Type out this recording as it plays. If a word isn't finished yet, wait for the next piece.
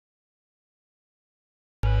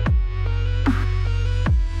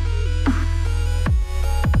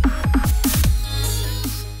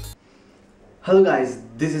Hello guys,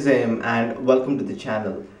 this is AM and welcome to the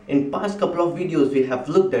channel. In past couple of videos we have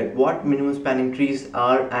looked at what minimum spanning trees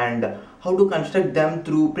are and how to construct them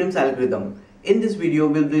through Prim's algorithm. In this video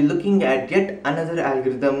we'll be looking at yet another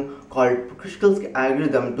algorithm called Kruskal's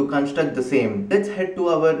algorithm to construct the same. Let's head to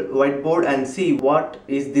our whiteboard and see what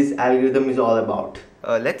is this algorithm is all about.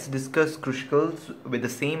 Let's discuss Kruskal's with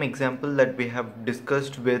the same example that we have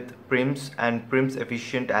discussed with Prim's and Prim's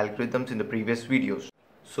efficient algorithms in the previous videos.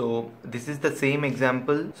 So this is the same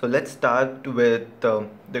example. So let's start with the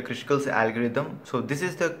Kruskal's algorithm. So this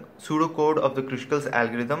is the pseudocode of the Kruskal's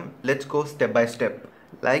algorithm. Let's go step by step.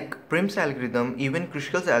 Like Prim's algorithm, even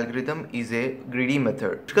Kruskal's algorithm is a greedy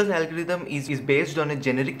method. Kruskal's algorithm is based on a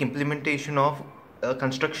generic implementation of a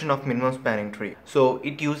construction of minimum spanning tree. So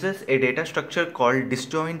it uses a data structure called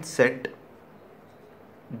disjoint set.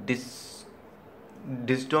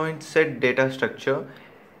 Disjoint set data structure.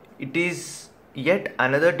 It is yet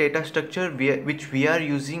another data structure which we are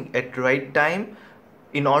using at right time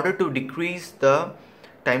in order to decrease the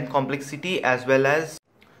time complexity as well as.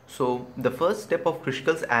 So the first step of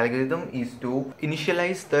Kruskal's algorithm is to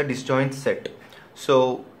initialize the disjoint set.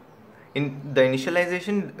 So in the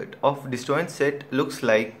initialization of disjoint set looks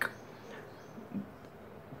like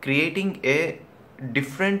creating a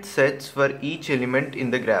different sets for each element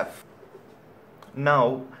in the graph.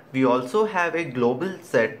 Now we also have a global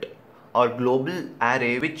set or global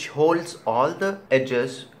array which holds all the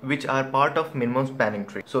edges which are part of minimum spanning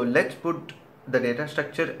tree. So let's put the data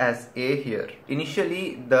structure as A here.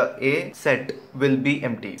 Initially the A set will be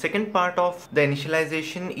empty. Second part of the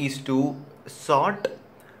initialization is to sort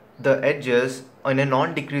the edges in a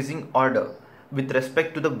non-decreasing order with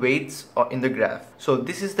respect to the weights in the graph. So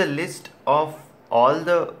this is the list of all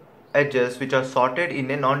the edges which are sorted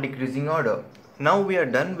in a non-decreasing order. Now we are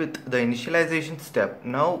done with the initialization step.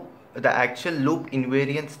 Now the actual loop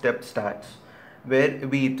invariant step starts, where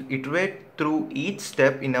we iterate through each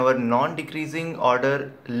step in our non-decreasing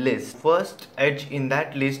order list. First edge in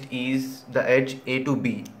that list is the edge A to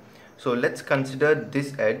B. So let's consider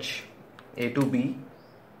this edge A to B,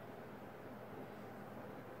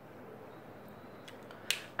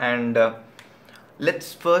 and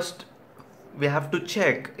we have to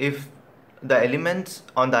check if the elements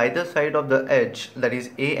on the either side of the edge, that is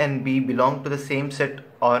A and B, belong to the same set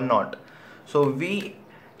or not. So we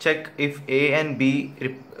check if A and B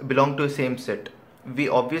belong to the same set. We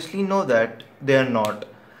obviously know that they are not.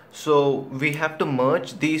 So we have to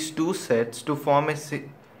merge these two sets to form a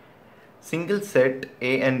single set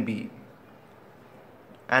A and B.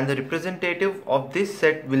 And the representative of this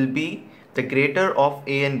set will be the greater of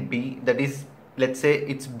A and B, that is, let's say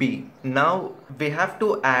it's B. Now we have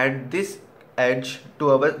to add this edge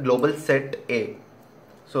to our global set A.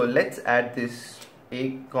 So let's add this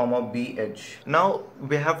A comma B edge. Now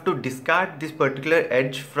we have to discard this particular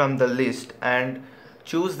edge from the list and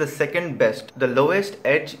choose the second best. The lowest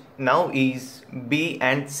edge now is B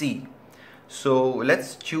and C. So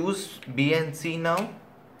let's choose B and C now,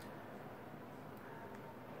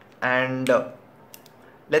 and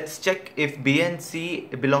let's check if B and C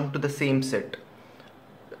belong to the same set.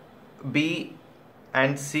 B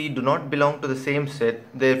and C do not belong to the same set,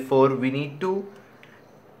 therefore we need to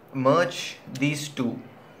merge these two.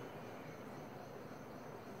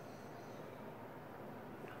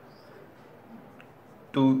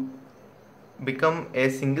 To become a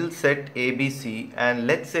single set ABC, and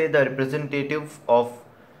let's say the representative of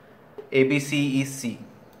ABC is C.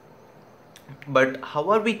 But how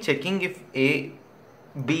are we checking if A,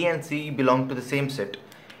 B and C belong to the same set?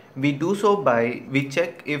 We do so by, we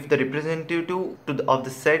check if the representative of the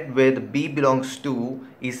set where the B belongs to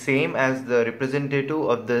is same as the representative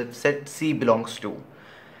of the set C belongs to.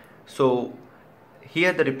 So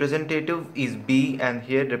here the representative is B and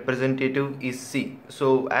here representative is C.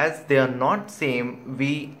 So as they are not same,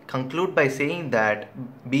 we conclude by saying that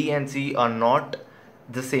B and C are not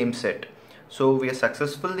the same set. So we have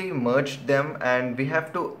successfully merged them, and we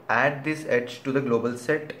have to add this edge to the global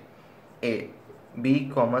set A,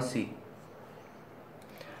 B comma C.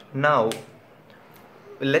 Now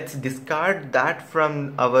let's discard that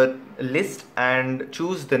from our list and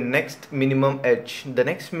choose the next minimum edge. The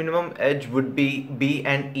next minimum edge would be B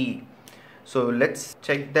and E. So let's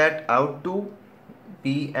check that out to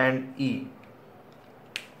B and E.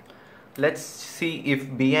 Let's see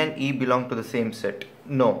if B and E belong to the same set.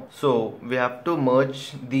 No. So we have to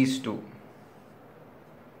merge these two.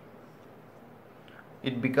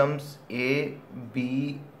 It becomes A,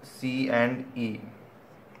 B, C and E.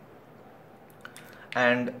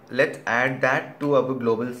 And let's add that to our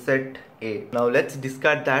global set A. Now let's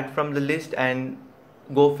discard that from the list and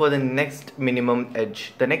go for the next minimum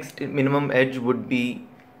edge. The next minimum edge would be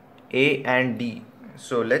A and D.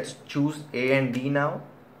 So let's choose A and D now.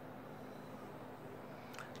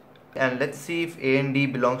 And let's see if A and D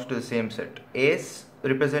belongs to the same set. A's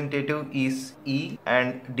representative is E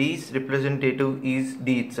and D's representative is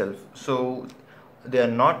D itself. So they are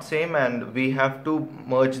not same and we have to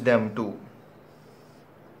merge them too.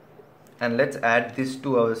 And let's add this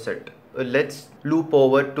to our set. Let's loop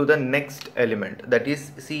over to the next element, that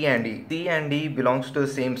is C and E. C and D belongs to the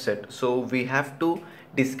same set, so we have to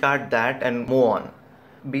discard that and move on.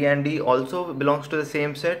 B and D also belongs to the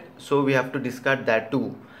same set, so we have to discard that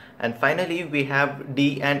too. And finally we have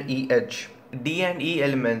D and E edge. D and E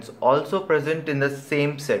elements also present in the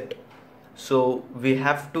same set, so we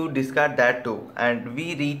have to discard that too, and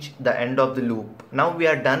we reach the end of the loop. Now we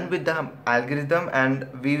are done with the algorithm and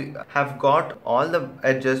we have got all the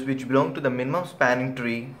edges which belong to the minimum spanning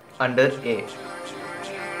tree under A.